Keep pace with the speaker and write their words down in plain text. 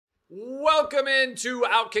Welcome into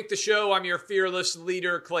Outkick the Show. I'm your fearless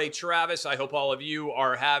leader, Clay Travis. I hope all of you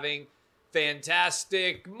are having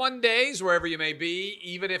fantastic Mondays, wherever you may be,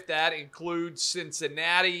 even if that includes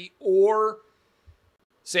Cincinnati or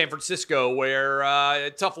San Francisco, where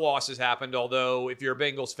tough losses happened. Although, if you're a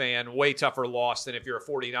Bengals fan, way tougher loss than if you're a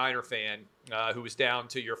 49er fan who was down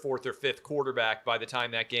to your fourth or fifth quarterback by the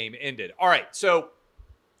time that game ended. All right, so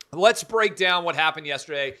let's break down what happened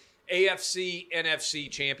yesterday. AFC, NFC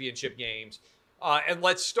championship games. And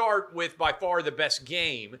let's start with by far the best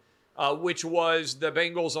game, which was the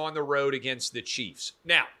Bengals on the road against the Chiefs.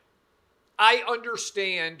 Now, I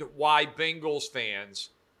understand why Bengals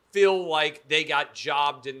fans feel like they got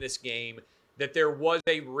jobbed in this game, that there was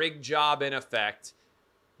a rigged job in effect.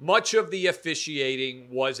 Much of the officiating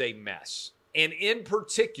was a mess. And in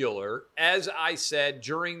particular, as I said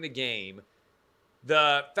during the game,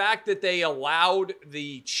 the fact that they allowed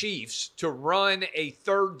the Chiefs to run a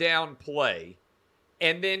third down play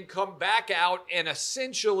and then come back out and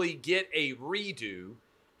essentially get a redo.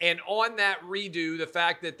 And on that redo, the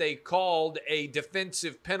fact that they called a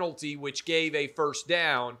defensive penalty, which gave a first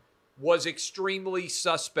down, was extremely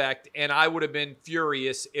suspect. And I would have been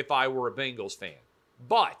furious if I were a Bengals fan.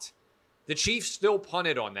 But the Chiefs still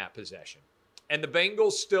punted on that possession. And the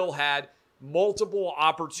Bengals still had multiple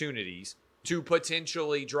opportunities to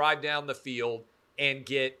potentially drive down the field and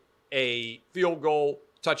get a field goal,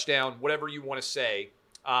 touchdown, whatever you want to say,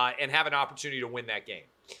 and have an opportunity to win that game.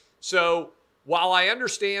 So while I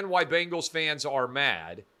understand why Bengals fans are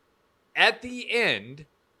mad, at the end,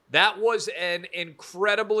 that was an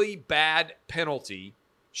incredibly bad penalty,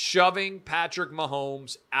 shoving Patrick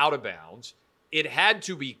Mahomes out of bounds. It had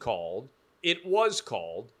to be called. It was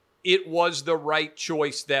called. It was the right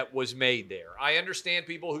choice that was made there. I understand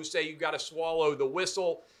people who say you've got to swallow the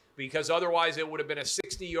whistle because otherwise it would have been a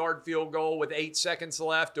 60-yard field goal with 8 seconds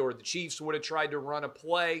left, or the Chiefs would have tried to run a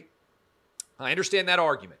play. I understand that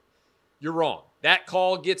argument. You're wrong. That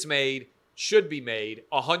call gets made, should be made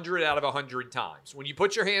 100 out of 100 times. When you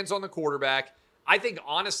put your hands on the quarterback, I think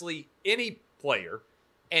honestly any player,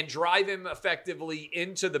 and drive him effectively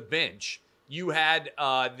into the bench, you had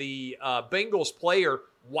the Bengals player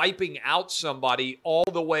wiping out somebody all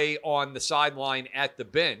the way on the sideline at the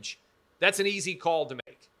bench. That's an easy call to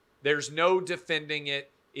make. There's no defending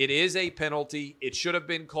it. It is a penalty. It should have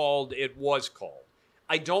been called. It was called.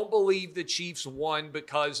 I don't believe the Chiefs won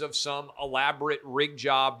because of some elaborate rig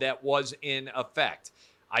job that was in effect.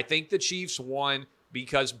 I think the Chiefs won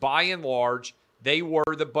because by and large, they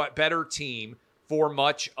were the better team for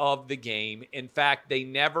much of the game. In fact, they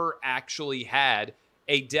never actually had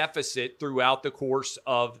a deficit throughout the course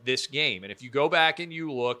of this game. And if you go back and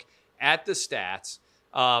you look at the stats,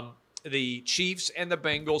 the Chiefs and the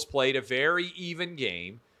Bengals played a very even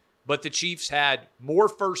game, but the Chiefs had more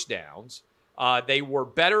first downs. They were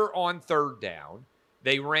better on third down.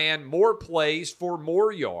 They ran more plays for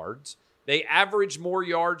more yards. They averaged more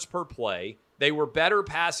yards per play. They were better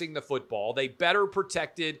passing the football. They better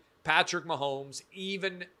protected Patrick Mahomes,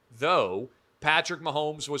 even though Patrick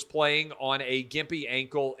Mahomes was playing on a gimpy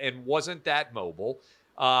ankle and wasn't that mobile.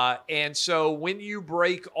 And so when you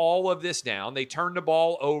break all of this down, they turned the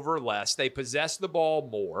ball over less. They possessed the ball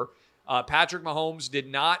more. Patrick Mahomes did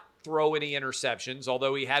not throw any interceptions,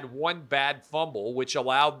 although he had one bad fumble, which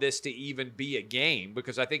allowed this to even be a game.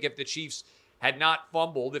 Because I think if the Chiefs had not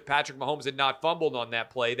fumbled, if Patrick Mahomes had not fumbled on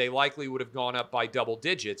that play, they likely would have gone up by double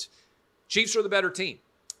digits. Chiefs are the better team.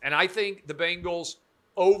 And I think the Bengals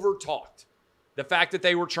overtalked. The fact that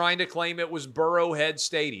they were trying to claim it was Burrowhead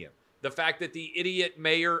Stadium. The fact that the idiot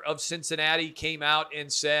mayor of Cincinnati came out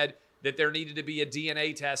and said that there needed to be a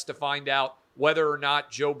DNA test to find out whether or not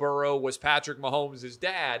Joe Burrow was Patrick Mahomes'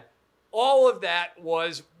 dad. All of that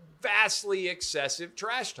was vastly excessive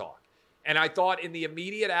trash talk. And I thought in the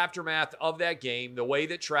immediate aftermath of that game, the way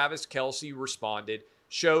that Travis Kelce responded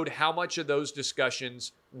showed how much of those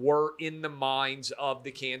discussions were in the minds of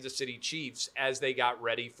the Kansas City Chiefs as they got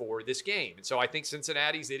ready for this game. And so I think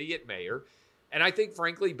Cincinnati's idiot mayor, and I think,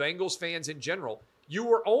 frankly, Bengals fans in general, you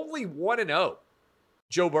were only 1-0,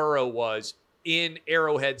 Joe Burrow was, in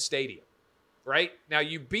Arrowhead Stadium, right? Now,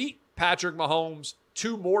 you beat Patrick Mahomes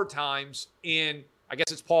 2 more times in, I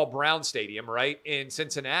guess it's Paul Brown Stadium, right, in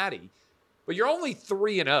Cincinnati, but you're only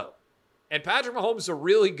 3-0. And Patrick Mahomes is a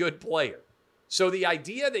really good player. So the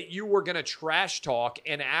idea that you were going to trash talk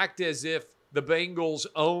and act as if the Bengals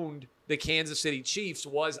owned the Kansas City Chiefs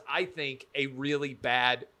was, I think, a really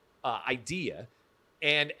bad idea.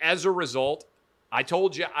 And as a result, I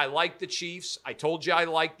told you I like the Chiefs. I told you I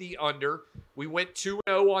like the under. We went 2-0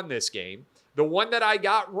 on this game. The one that I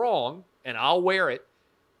got wrong, and I'll wear it,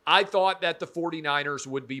 I thought that the 49ers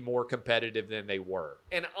would be more competitive than they were.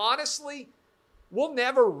 And honestly, we'll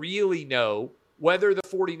never really know whether the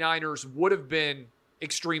 49ers would have been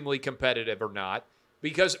extremely competitive or not,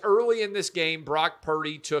 because early in this game, Brock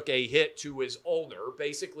Purdy took a hit to his ulnar,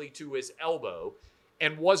 basically to his elbow,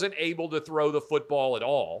 and wasn't able to throw the football at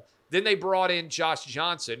all. Then they brought in Josh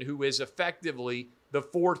Johnson, who is effectively the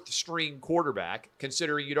fourth string quarterback,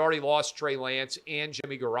 considering you'd already lost Trey Lance and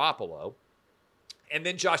Jimmy Garoppolo. And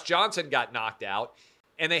then Josh Johnson got knocked out,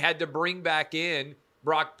 and they had to bring back in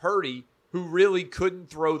Brock Purdy, who really couldn't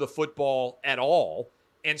throw the football at all.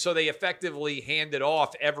 And so they effectively handed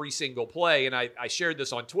off every single play. And I shared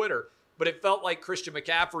this on Twitter, but it felt like Christian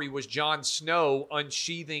McCaffrey was Jon Snow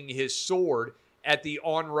unsheathing his sword at the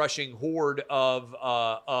onrushing horde of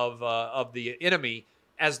the enemy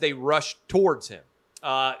as they rushed towards him.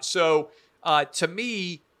 So to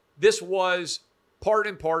me, this was part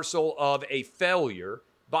and parcel of a failure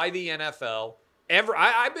by the NFL.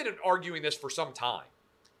 I've been arguing this for some time.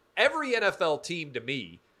 Every NFL team, to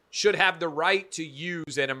me, should have the right to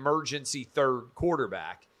use an emergency third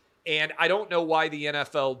quarterback. And I don't know why the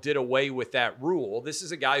NFL did away with that rule. This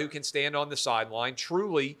is a guy who can stand on the sideline,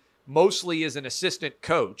 truly, mostly as an assistant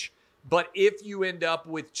coach. But if you end up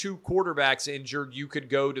with two quarterbacks injured, you could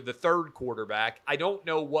go to the third quarterback. I don't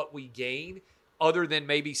know what we gain other than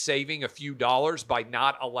maybe saving a few dollars by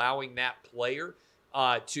not allowing that player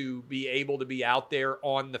to be able to be out there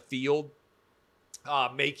on the field,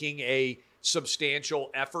 making a substantial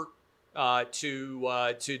effort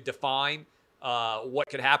to define what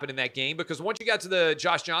could happen in that game. Because once you got to the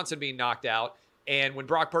Josh Johnson being knocked out and when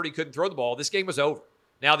Brock Purdy couldn't throw the ball, this game was over.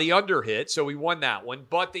 Now the under hit, so we won that one.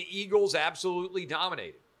 But the Eagles absolutely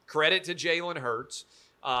dominated. Credit to Jalen Hurts.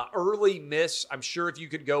 Early miss. I'm sure if you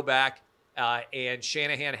could go back and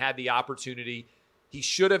Shanahan had the opportunity, he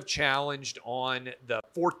should have challenged on the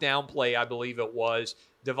fourth down play, I believe it was.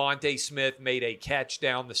 Devontae Smith made a catch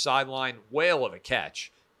down the sideline, whale of a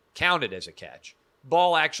catch, counted as a catch.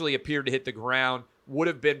 Ball actually appeared to hit the ground, would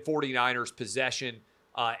have been 49ers possession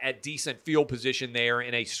at decent field position there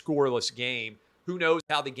in a scoreless game. Who knows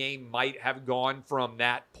how the game might have gone from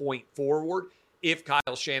that point forward if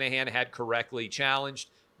Kyle Shanahan had correctly challenged.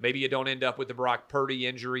 Maybe you don't end up with the Brock Purdy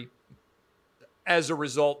injury. As a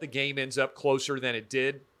result, the game ends up closer than it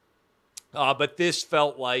did. But this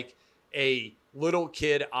felt like a little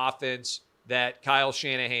kid offense that Kyle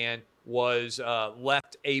Shanahan was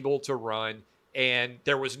left able to run, and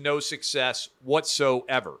there was no success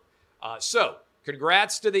whatsoever. So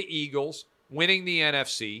congrats to the Eagles winning the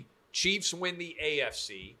NFC. Chiefs win the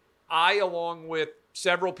AFC. I, along with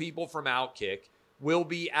several people from Outkick, will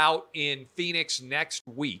be out in Phoenix next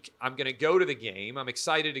week. I'm going to go to the game. I'm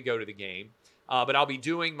excited to go to the game. But I'll be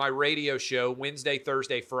doing my radio show Wednesday,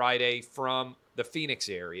 Thursday, Friday from the Phoenix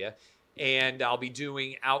area. And I'll be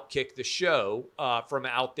doing Outkick the show from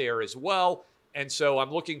out there as well. And so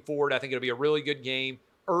I'm looking forward. I think it'll be a really good game.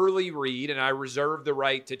 Early read, and I reserve the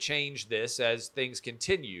right to change this as things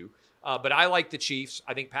continue. But I like the Chiefs.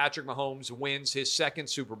 I think Patrick Mahomes wins his second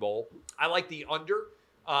Super Bowl. I like the under.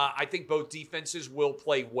 I think both defenses will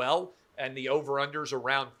play well. And the over-under's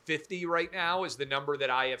around 50 right now is the number that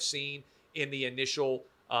I have seen in the initial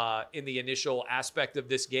aspect of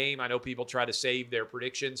this game. I know people try to save their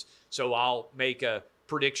predictions, so I'll make a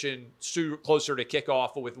prediction closer to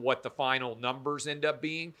kickoff with what the final numbers end up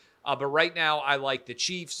being. But right now, I like the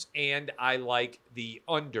Chiefs and I like the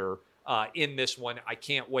under in this one. I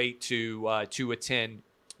can't wait to attend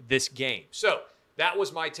this game. So that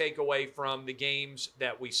was my takeaway from the games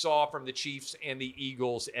that we saw from the Chiefs and the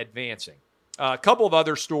Eagles advancing. A couple of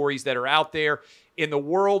other stories that are out there in the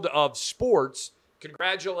world of sports.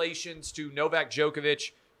 Congratulations to Novak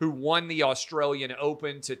Djokovic, who won the Australian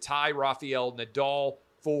Open to tie Rafael Nadal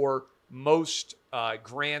for most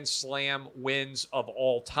Grand Slam wins of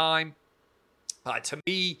all time. To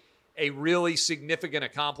me, a really significant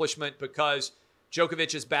accomplishment because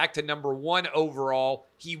Djokovic is back to number one overall.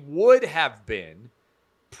 He would have been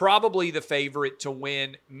probably the favorite to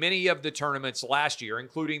win many of the tournaments last year,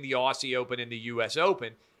 including the Aussie Open and the U.S.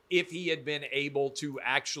 Open, if he had been able to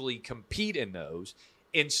actually compete in those.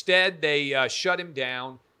 Instead, they shut him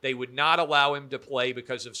down. They would not allow him to play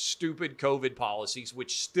because of stupid COVID policies,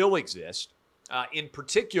 which still exist. In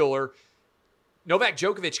particular, Novak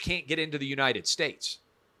Djokovic can't get into the United States,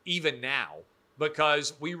 even now,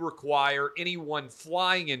 because we require anyone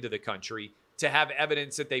flying into the country to have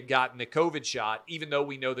evidence that they've gotten the COVID shot, even though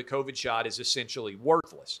we know the COVID shot is essentially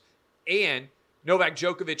worthless. And Novak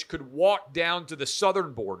Djokovic could walk down to the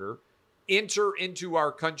southern border, enter into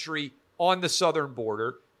our country on the southern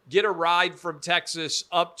border, get a ride from Texas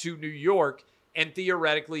up to New York, and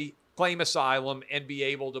theoretically claim asylum and be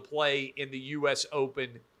able to play in the U.S.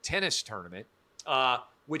 Open tennis tournament,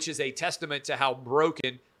 which is a testament to how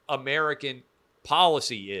broken American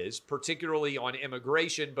policy is, particularly on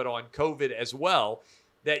immigration, but on COVID as well,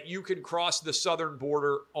 that you can cross the southern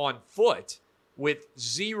border on foot with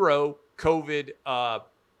zero COVID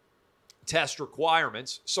test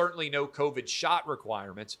requirements, certainly no COVID shot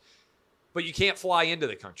requirements, but you can't fly into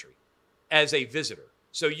the country as a visitor.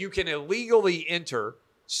 So you can illegally enter,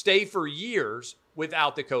 stay for years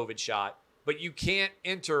without the COVID shot, but you can't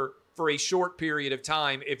enter for a short period of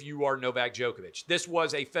time if you are Novak Djokovic. This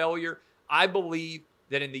was a failure. I believe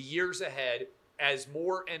that in the years ahead, as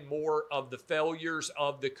more and more of the failures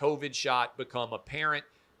of the COVID shot become apparent,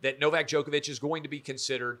 that Novak Djokovic is going to be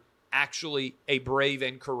considered actually a brave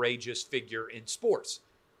and courageous figure in sports,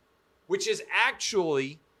 which is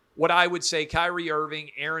actually what I would say Kyrie Irving,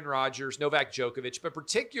 Aaron Rodgers, Novak Djokovic, but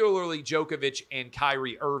particularly Djokovic and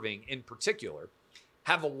Kyrie Irving in particular,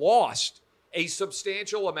 have lost a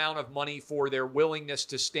substantial amount of money for their willingness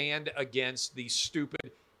to stand against these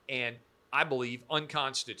stupid and, I believe,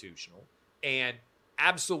 unconstitutional and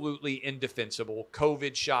absolutely indefensible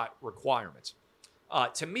COVID shot requirements.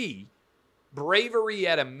 To me, bravery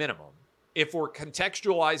at a minimum, if we're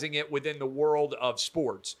contextualizing it within the world of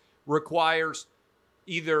sports, requires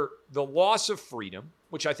either the loss of freedom,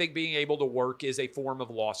 which I think being able to work is a form of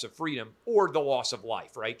loss of freedom, or the loss of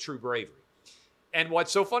life, right? True bravery. And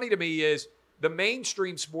what's so funny to me is the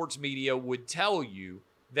mainstream sports media would tell you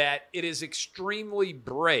that it is extremely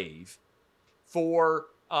brave for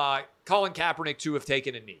Colin Kaepernick to have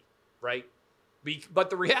taken a knee, right? But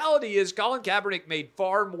the reality is Colin Kaepernick made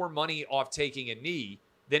far more money off taking a knee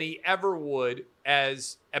than he ever would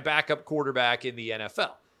as a backup quarterback in the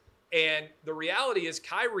NFL. And the reality is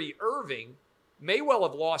Kyrie Irving may well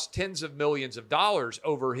have lost tens of millions of dollars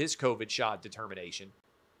over his COVID shot determination.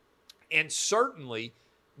 And certainly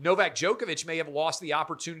Novak Djokovic may have lost the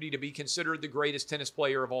opportunity to be considered the greatest tennis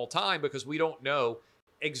player of all time because we don't know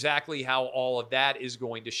exactly how all of that is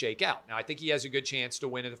going to shake out. Now, I think he has a good chance to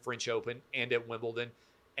win at the French Open and at Wimbledon.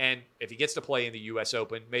 And if he gets to play in the U.S.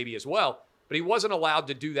 Open, maybe as well. But he wasn't allowed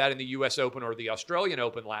to do that in the U.S. Open or the Australian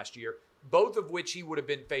Open last year, both of which he would have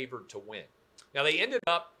been favored to win. Now, they ended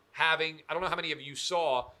up having, I don't know how many of you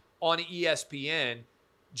saw on ESPN,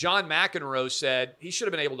 John McEnroe said he should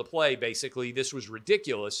have been able to play, basically. This was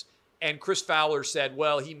ridiculous. And Chris Fowler said,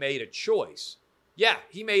 well, he made a choice. Yeah,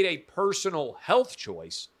 he made a personal health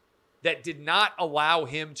choice that did not allow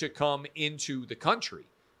him to come into the country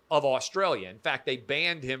of Australia. In fact, they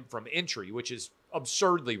banned him from entry, which is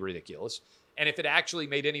absurdly ridiculous. And if it actually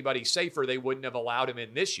made anybody safer, they wouldn't have allowed him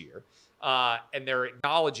in this year. And they're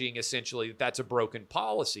acknowledging essentially that that's a broken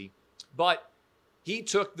policy. But he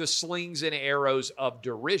took the slings and arrows of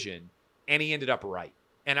derision, and he ended up right.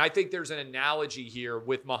 And I think there's an analogy here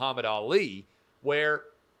with Muhammad Ali, where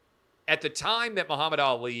at the time that Muhammad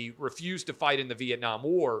Ali refused to fight in the Vietnam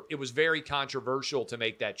War, it was very controversial to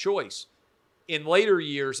make that choice. In later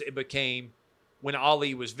years, it became, when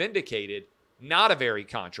Ali was vindicated, not a very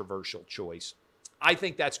controversial choice. I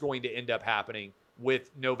think that's going to end up happening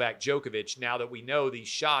with Novak Djokovic now that we know these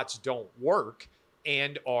shots don't work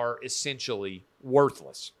and are essentially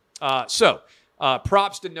worthless. So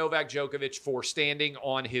props to Novak Djokovic for standing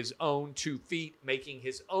on his own 2 feet, making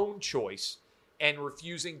his own choice, and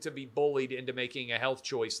refusing to be bullied into making a health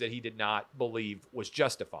choice that he did not believe was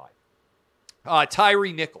justified.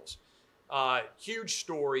 Tyree Nichols, huge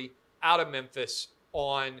story out of Memphis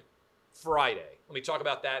on Friday. Let me talk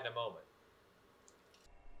about that in a moment.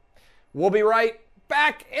 We'll be right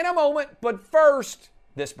back in a moment, but first,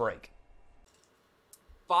 this break.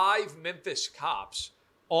 5 Memphis cops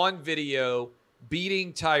on video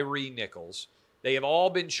beating Tyree Nichols. They have all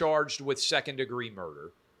been charged with second-degree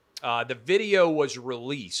murder. The video was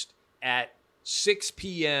released at 6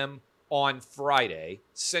 p.m. on Friday,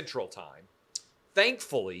 Central Time.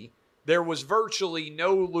 Thankfully, there was virtually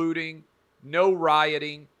no looting, no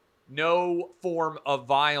rioting, no form of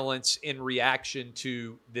violence in reaction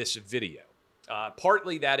to this video.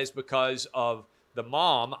 Partly that is because of the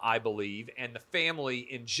mom, I believe, and the family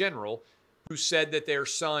in general, who said that their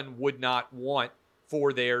son would not want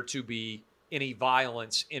for there to be any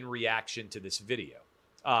violence in reaction to this video.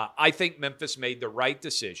 I think Memphis made the right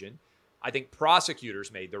decision. I think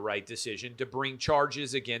prosecutors made the right decision to bring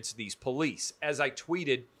charges against these police. As I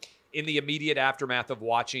tweeted in the immediate aftermath of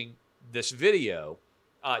watching this video,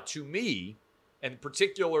 to me, and in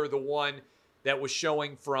particular the one that was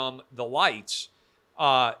showing from the lights,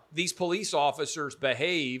 these police officers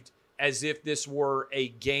behaved as if this were a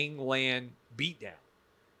gangland beatdown.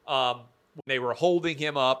 When they were holding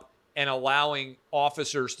him up and allowing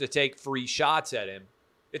officers to take free shots at him,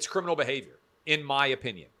 it's criminal behavior, in my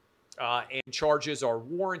opinion. And charges are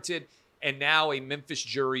warranted, and now a Memphis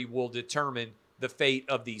jury will determine the fate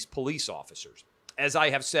of these police officers. As I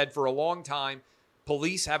have said for a long time,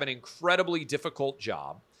 police have an incredibly difficult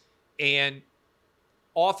job, and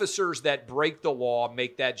officers that break the law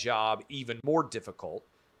make that job even more difficult.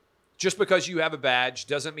 Just because you have a badge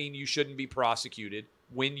doesn't mean you shouldn't be prosecuted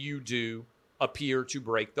when you do appear to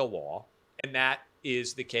break the law, and that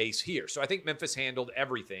is the case here. So I think Memphis handled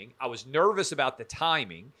everything. I was nervous about the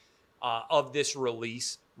timing of this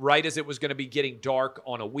release right as it was going to be getting dark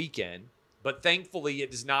on a weekend, but thankfully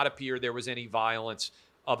it does not appear there was any violence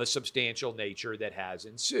of a substantial nature that has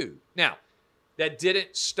ensued. Now, that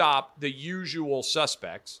didn't stop the usual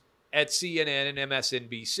suspects at CNN and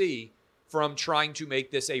MSNBC from trying to make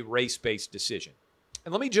this a race-based decision.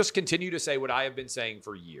 And let me just continue to say what I have been saying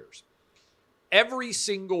for years. Every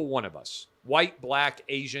single one of us, white, black,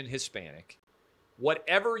 Asian, Hispanic,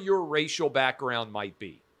 whatever your racial background might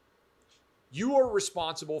be, you are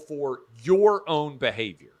responsible for your own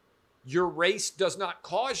behavior. Your race does not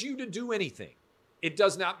cause you to do anything. It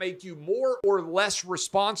does not make you more or less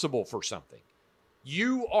responsible for something.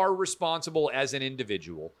 You are responsible as an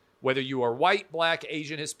individual, whether you are white, black,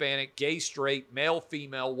 Asian, Hispanic, gay, straight, male,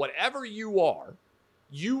 female, whatever you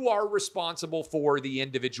are responsible for the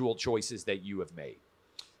individual choices that you have made.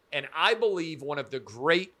 And I believe one of the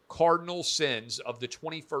great cardinal sins of the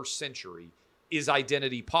 21st century is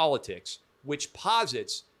identity politics, which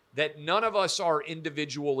posits that none of us are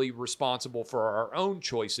individually responsible for our own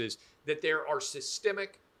choices, that there are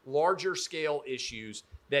systemic, larger scale issues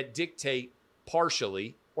that dictate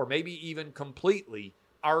partially, or maybe even completely,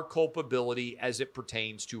 our culpability as it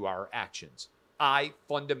pertains to our actions. I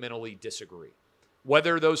fundamentally disagree.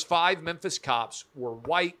 Whether those 5 Memphis cops were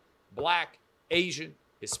white, black, Asian,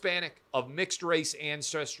 Hispanic, of mixed race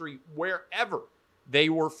ancestry, wherever they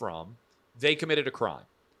were from, they committed a crime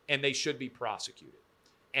and they should be prosecuted.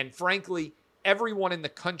 And frankly, everyone in the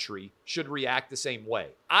country should react the same way.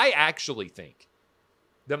 I actually think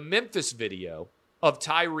the Memphis video of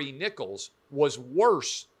Tyree Nichols was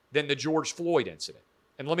worse than the George Floyd incident.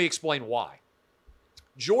 And let me explain why.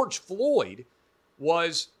 George Floyd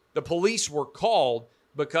the police were called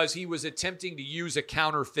because he was attempting to use a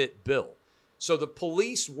counterfeit bill. So the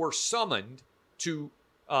police were summoned to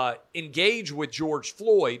engage with George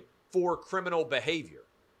Floyd for criminal behavior.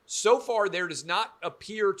 So far, there does not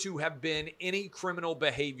appear to have been any criminal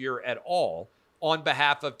behavior at all on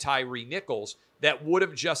behalf of Tyree Nichols that would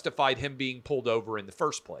have justified him being pulled over in the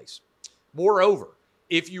first place. Moreover,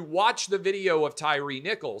 if you watch the video of Tyree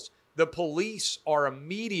Nichols, the police are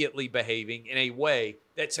immediately behaving in a way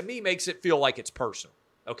that to me makes it feel like it's personal.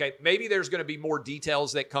 Okay, maybe there's going to be more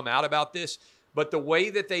details that come out about this, but the way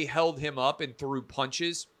that they held him up and threw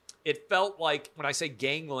punches, it felt like, when I say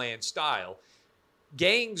gangland style,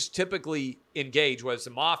 gangs typically engage, whether it's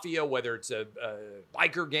a mafia, whether it's a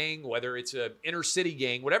biker gang, whether it's an inner city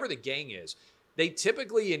gang, whatever the gang is, they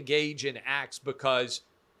typically engage in acts because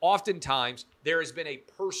oftentimes there has been a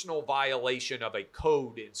personal violation of a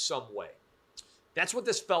code in some way. That's what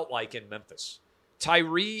this felt like in Memphis.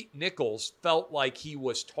 Tyree Nichols felt like he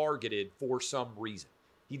was targeted for some reason.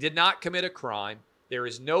 He did not commit a crime. There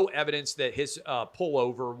is no evidence that his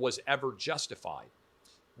pullover was ever justified.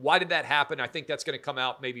 Why did that happen? I think that's going to come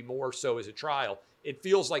out maybe more so as a trial. It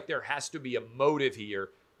feels like there has to be a motive here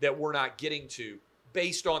that we're not getting to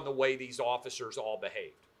based on the way these officers all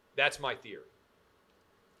behaved. That's my theory.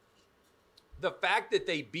 The fact that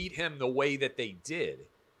they beat him the way that they did,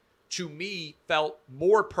 to me, felt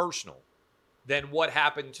more personal than what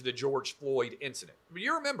happened to the George Floyd incident.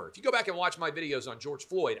 You remember, if you go back and watch my videos on George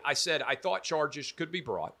Floyd, I said I thought charges should be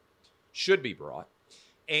brought,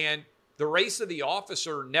 and the race of the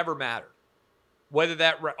officer never mattered. Whether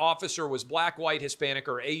that officer was black, white, Hispanic,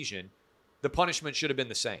 or Asian, the punishment should have been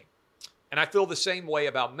the same. And I feel the same way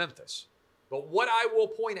about Memphis. But what I will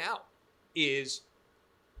point out is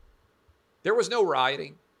there was no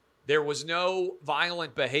rioting. There was no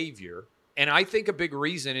violent behavior. And I think a big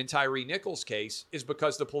reason in Tyree Nichols' case is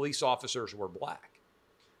because the police officers were black.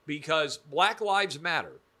 Because Black Lives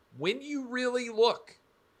Matter, when you really look,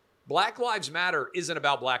 Black Lives Matter isn't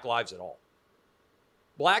about Black lives at all.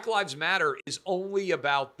 Black Lives Matter is only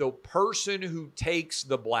about the person who takes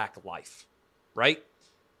the black life, right?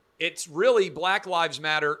 It's really Black Lives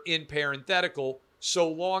Matter in parenthetical, so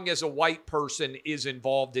long as a white person is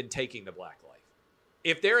involved in taking the black life.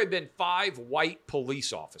 If there had been 5 white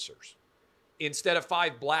police officers instead of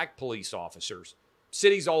 5 black police officers,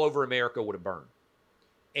 cities all over America would have burned.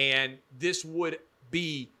 And this would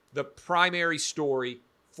be the primary story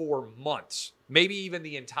for months, maybe even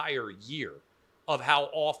the entire year, of how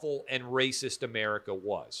awful and racist America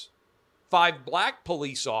was. 5 black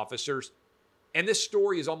police officers, and this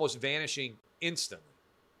story is almost vanishing instantly.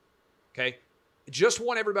 Okay? Just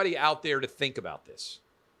want everybody out there to think about this.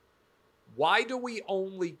 Why do we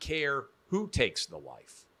only care who takes the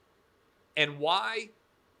life? And why,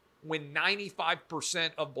 when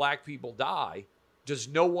 95% of black people die, does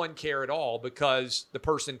no one care at all because the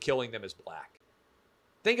person killing them is black?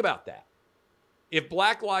 Think about that. If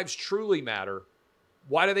black lives truly matter,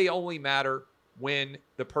 why do they only matter when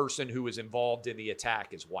the person who is involved in the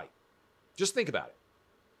attack is white? Just think about it.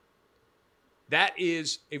 That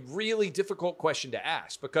is a really difficult question to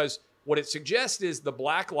ask, because what it suggests is the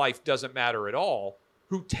black life doesn't matter at all.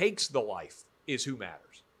 Who takes the life is who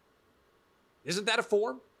matters. Isn't that a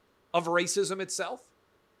form of racism itself?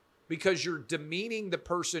 Because you're demeaning the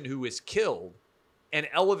person who is killed and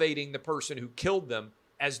elevating the person who killed them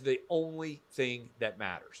as the only thing that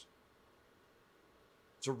matters.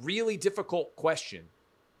 It's a really difficult question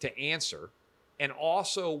to answer, and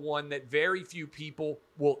also one that very few people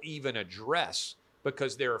will even address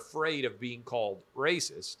because they're afraid of being called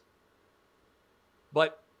racist.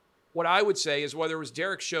 But what I would say is, whether it was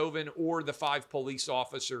Derek Chauvin or the 5 police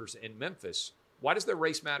officers in Memphis, why does their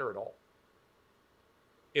race matter at all?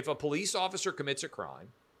 If a police officer commits a crime,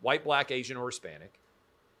 white, black, Asian, or Hispanic,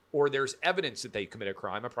 or there's evidence that they commit a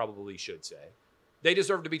crime, I probably should say, they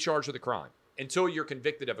deserve to be charged with a crime. Until you're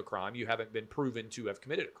convicted of a crime, you haven't been proven to have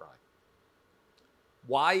committed a crime.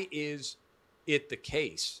 Why is it the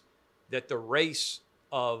case that the race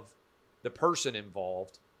of the person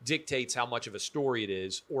involved dictates how much of a story it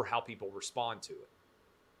is or how people respond to it?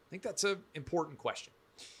 I think that's an important question.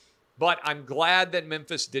 But I'm glad that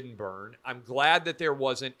Memphis didn't burn. I'm glad that there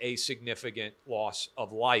wasn't a significant loss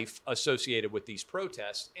of life associated with these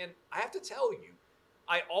protests. And I have to tell you,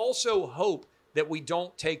 I also hope that we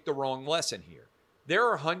don't take the wrong lesson here. There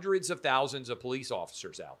are hundreds of thousands of police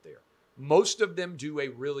officers out there. Most of them do a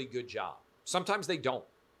really good job. Sometimes they don't.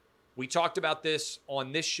 We talked about this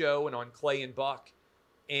on this show and on Clay and Buck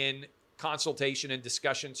in consultation and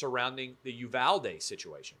discussion surrounding the Uvalde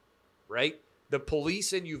situation, right? The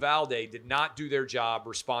police in Uvalde did not do their job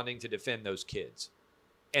responding to defend those kids,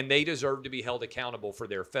 and they deserve to be held accountable for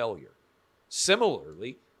their failure.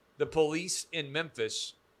 Similarly, the police in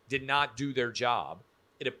Memphis did not do their job.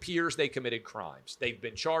 It appears they committed crimes. They've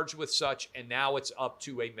been charged with such, and now it's up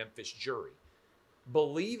to a Memphis jury.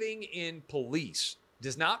 Believing in police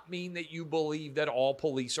does not mean that you believe that all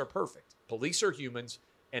police are perfect. Police are humans,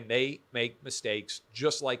 and they make mistakes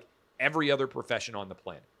just like every other profession on the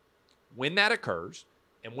planet. When that occurs,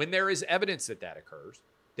 and when there is evidence that that occurs,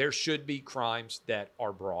 there should be crimes that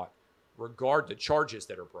are brought, the charges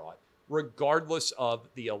that are brought, regardless of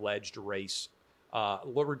the alleged race,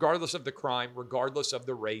 regardless of the crime, regardless of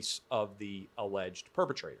the race of the alleged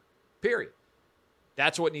perpetrator. Period.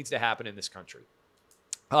 That's what needs to happen in this country.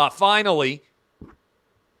 Finally,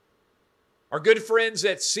 our good friends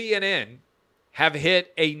at CNN have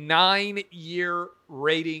hit a 9-year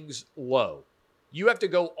ratings low. You have to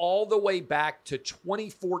go all the way back to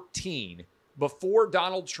 2014, before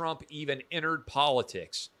Donald Trump even entered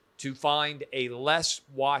politics, to find a less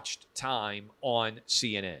watched time on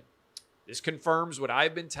CNN. This confirms what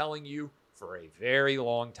I've been telling you for a very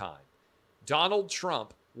long time. Donald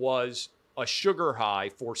Trump was a sugar high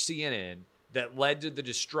for CNN that led to the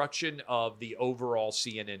destruction of the overall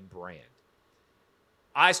CNN brand.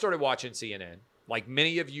 I started watching CNN, like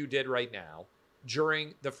many of you did right now,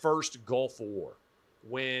 during the first Gulf War,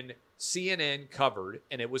 when CNN covered,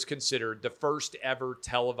 and it was considered the first ever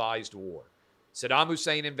televised war. Saddam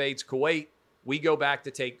Hussein invades Kuwait. We go back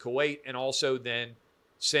to take Kuwait and also then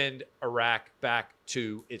send Iraq back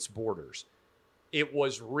to its borders. It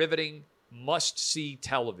was riveting, must-see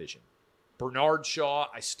television. Bernard Shaw,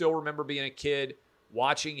 I still remember being a kid,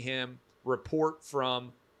 watching him report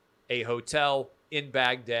from a hotel in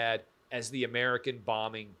Baghdad as the American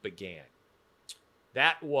bombing began.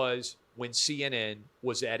 That was when CNN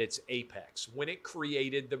was at its apex, when it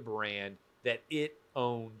created the brand that it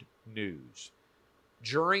owned news.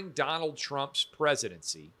 During Donald Trump's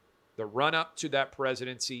presidency, the run-up to that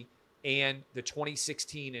presidency, and the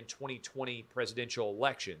 2016 and 2020 presidential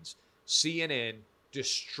elections, CNN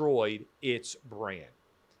destroyed its brand.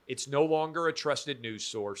 It's no longer a trusted news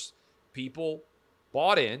source. People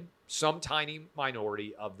bought in, some tiny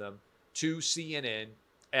minority of them, to CNN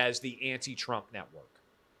as the anti-Trump network.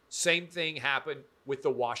 Same thing happened with the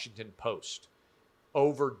Washington Post.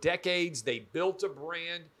 Over decades, they built a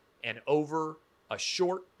brand, and over a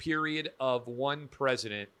short period of one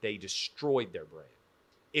president, they destroyed their brand.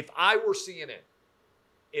 If I were CNN,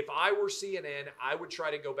 If I were CNN, I would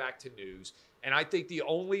try to go back to news. And I think the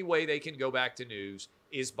only way they can go back to news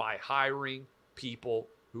is by hiring people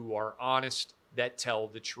who are honest, that tell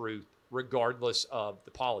the truth, regardless of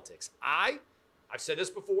the politics. I've said this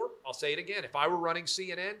before. I'll say it again. If I were running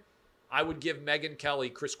CNN, I would give Megyn Kelly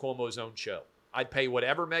Chris Cuomo's own show. I'd pay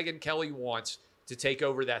whatever Megyn Kelly wants to take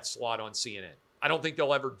over that slot on CNN. I don't think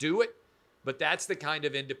they'll ever do it, but that's the kind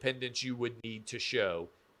of independence you would need to show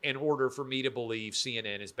in order for me to believe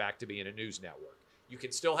CNN is back to being a news network. You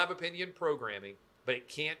can still have opinion programming, but it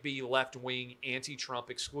can't be left-wing, anti-Trump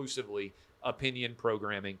exclusively opinion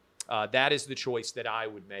programming. That is the choice that I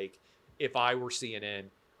would make if I were CNN.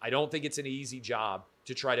 I don't think it's an easy job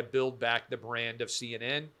to try to build back the brand of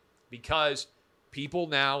CNN because people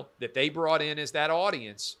now that they brought in as that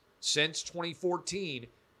audience since 2014,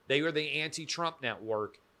 they were the anti-Trump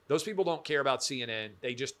network. Those people don't care about CNN.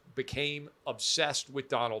 They just became obsessed with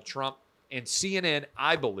Donald Trump. And CNN,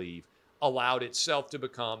 I believe, allowed itself to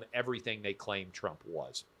become everything they claimed Trump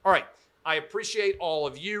was. All right. I appreciate all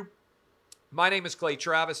of you. My name is Clay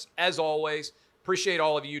Travis. As always, appreciate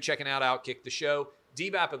all of you checking out Outkick the show.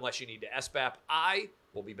 DBAP unless you need to SBAP. I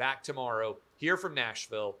will be back tomorrow here from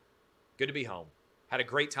Nashville. Good to be home. Had a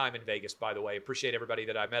great time in Vegas, by the way. Appreciate everybody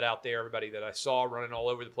that I met out there, everybody that I saw running all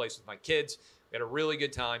over the place with my kids. We had a really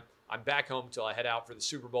good time. I'm back home till I head out for the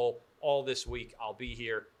Super Bowl. All this week, I'll be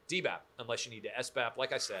here. DBAP unless you need to SBAP.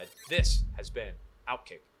 Like I said, this has been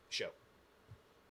Outkick Show.